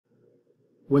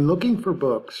When looking for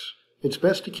books, it's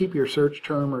best to keep your search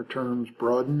term or terms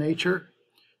broad in nature.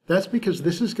 That's because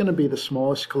this is going to be the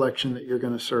smallest collection that you're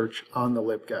going to search on the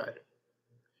LibGuide.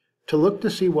 To look to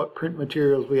see what print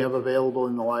materials we have available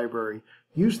in the library,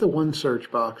 use the one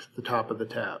search box at the top of the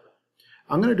tab.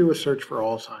 I'm going to do a search for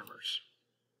Alzheimer's.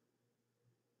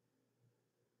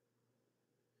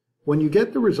 When you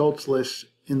get the results lists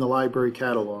in the library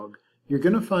catalog, you're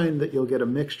going to find that you'll get a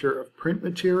mixture of print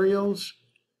materials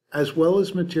as well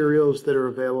as materials that are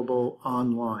available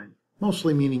online,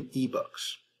 mostly meaning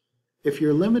ebooks. If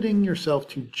you're limiting yourself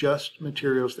to just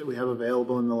materials that we have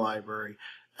available in the library,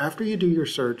 after you do your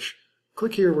search,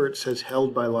 click here where it says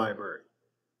Held by Library.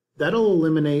 That'll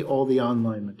eliminate all the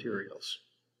online materials.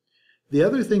 The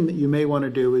other thing that you may want to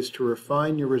do is to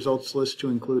refine your results list to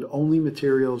include only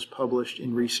materials published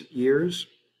in recent years.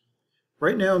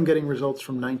 Right now I'm getting results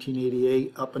from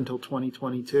 1988 up until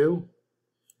 2022,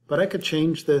 but I could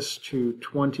change this to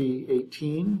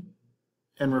 2018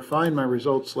 and refine my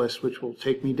results list, which will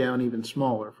take me down even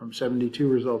smaller, from 72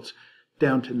 results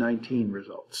down to 19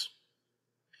 results.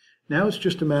 Now it's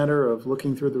just a matter of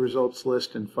looking through the results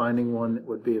list and finding one that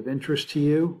would be of interest to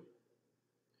you.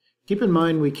 Keep in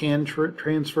mind we can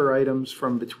transfer items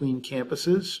from between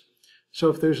campuses. So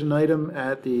if there's an item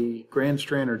at the Grand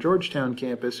Strand or Georgetown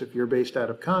campus, if you're based out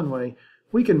of Conway,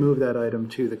 we can move that item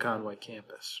to the Conway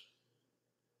campus.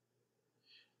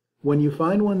 When you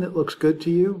find one that looks good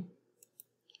to you,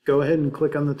 go ahead and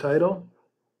click on the title.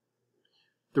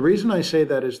 The reason I say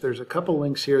that is there's a couple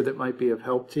links here that might be of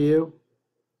help to you.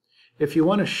 If you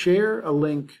want to share a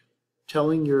link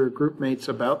telling your group mates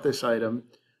about this item,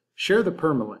 share the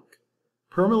permalink.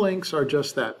 Permalinks are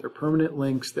just that. They're permanent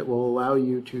links that will allow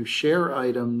you to share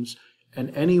items,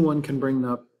 and anyone can bring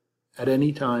them up at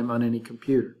any time on any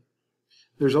computer.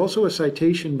 There's also a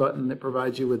citation button that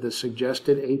provides you with a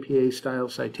suggested APA-style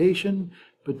citation,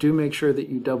 but do make sure that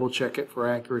you double-check it for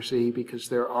accuracy because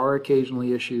there are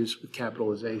occasionally issues with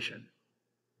capitalization.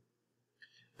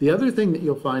 The other thing that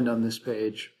you'll find on this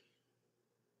page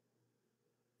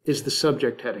is the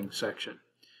subject heading section.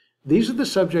 These are the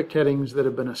subject headings that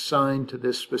have been assigned to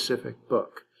this specific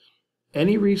book.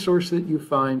 Any resource that you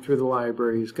find through the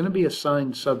library is going to be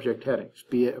assigned subject headings,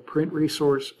 be it a print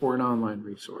resource or an online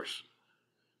resource.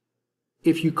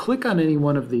 If you click on any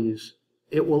one of these,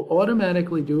 it will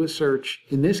automatically do a search,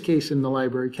 in this case in the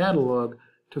library catalog,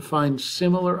 to find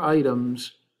similar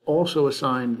items also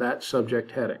assigned that subject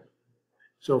heading.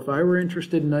 So if I were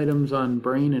interested in items on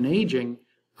brain and aging,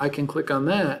 I can click on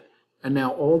that, and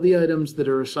now all the items that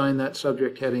are assigned that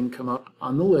subject heading come up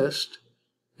on the list,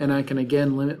 and I can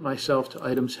again limit myself to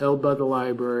items held by the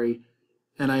library,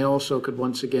 and I also could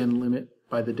once again limit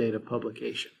by the date of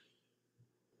publication.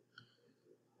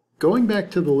 Going back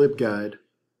to the LibGuide,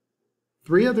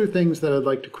 3 other things that I'd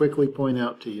like to quickly point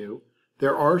out to you.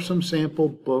 There are some sample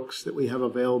books that we have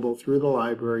available through the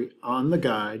library on the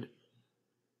guide.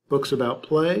 Books about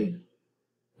play,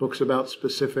 books about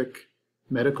specific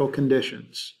medical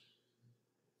conditions.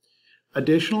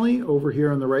 Additionally, over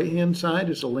here on the right-hand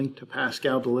side is a link to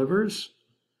Pascal Delivers.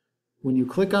 When you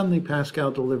click on the Pascal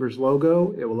Delivers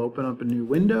logo, it will open up a new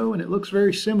window, and it looks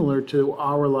very similar to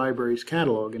our library's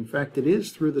catalog. In fact, it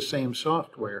is through the same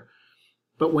software.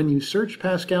 But when you search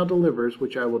Pascal Delivers,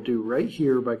 which I will do right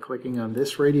here by clicking on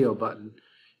this radio button,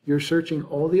 you're searching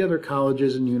all the other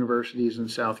colleges and universities in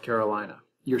South Carolina.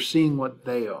 You're seeing what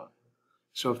they own.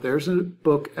 So if there's a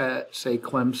book at, say,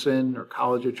 Clemson or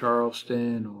College of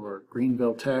Charleston or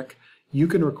Greenville Tech, you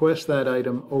can request that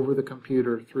item over the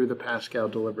computer through the Pascal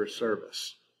Delivers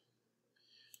service.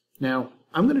 Now,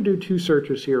 I'm going to do 2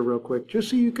 searches here real quick, just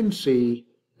so you can see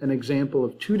an example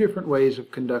of 2 different ways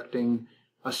of conducting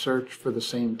a search for the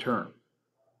same term.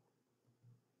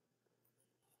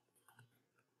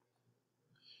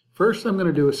 First, I'm going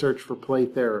to do a search for play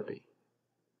therapy.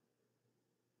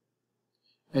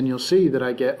 And you'll see that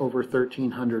I get over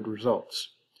 1,300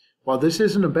 results. While this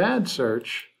isn't a bad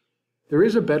search, there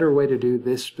is a better way to do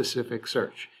this specific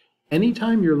search.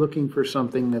 Anytime you're looking for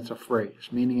something that's a phrase,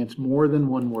 meaning it's more than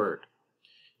one word,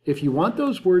 if you want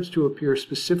those words to appear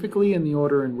specifically in the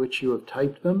order in which you have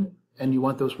typed them, and you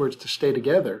want those words to stay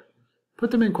together,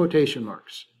 put them in quotation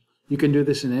marks. You can do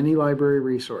this in any library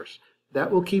resource.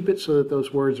 That will keep it so that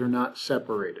those words are not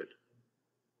separated.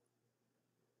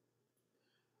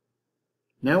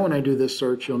 Now when I do this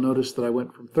search, you'll notice that I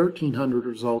went from 1,300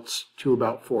 results to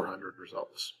about 400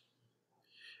 results.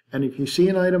 And if you see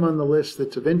an item on the list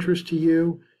that's of interest to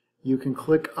you, you can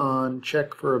click on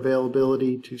Check for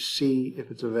Availability to see if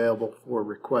it's available for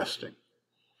requesting.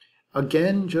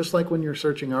 Again, just like when you're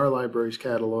searching our library's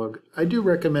catalog, I do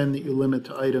recommend that you limit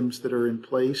to items that are in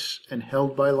place and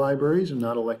held by libraries and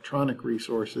not electronic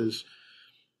resources.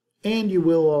 And you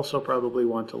will also probably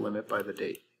want to limit by the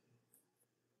date.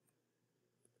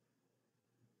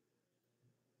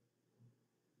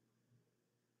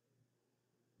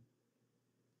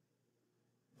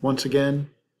 Once again,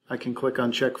 I can click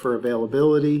on Check for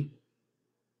Availability.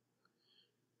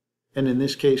 And in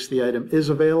this case, the item is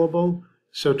available.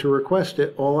 So to request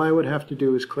it, all I would have to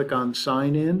do is click on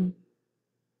Sign In,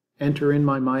 enter in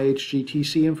my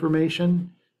MyHGTC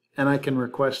information, and I can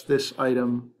request this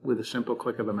item with a simple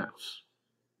click of the mouse.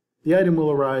 The item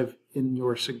will arrive in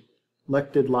your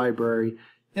selected library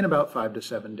in about 5 to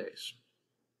 7 days.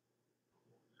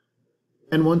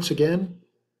 And once again,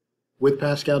 with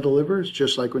Pascal Delivers,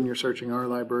 just like when you're searching our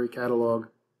library catalog,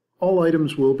 all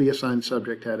items will be assigned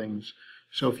subject headings.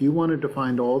 So if you wanted to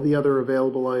find all the other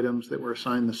available items that were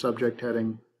assigned the subject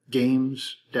heading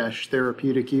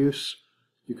Games-Therapeutic Use,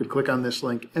 you could click on this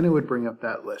link and it would bring up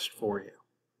that list for you.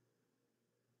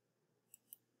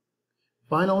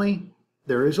 Finally,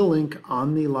 there is a link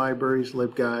on the library's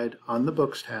LibGuide on the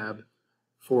Books tab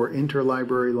for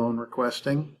interlibrary loan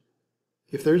requesting.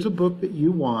 If there's a book that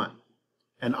you want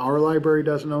and our library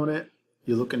doesn't own it,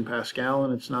 you look in Pascal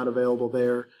and it's not available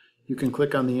there, you can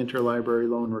click on the interlibrary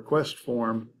loan request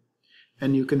form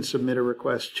and you can submit a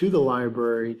request to the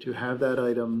library to have that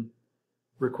item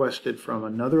requested from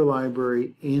another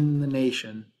library in the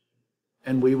nation,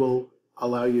 and we will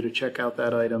allow you to check out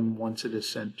that item once it is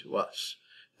sent to us.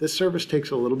 This service takes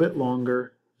a little bit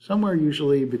longer, somewhere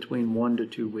usually between 1 to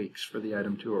 2 weeks for the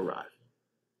item to arrive.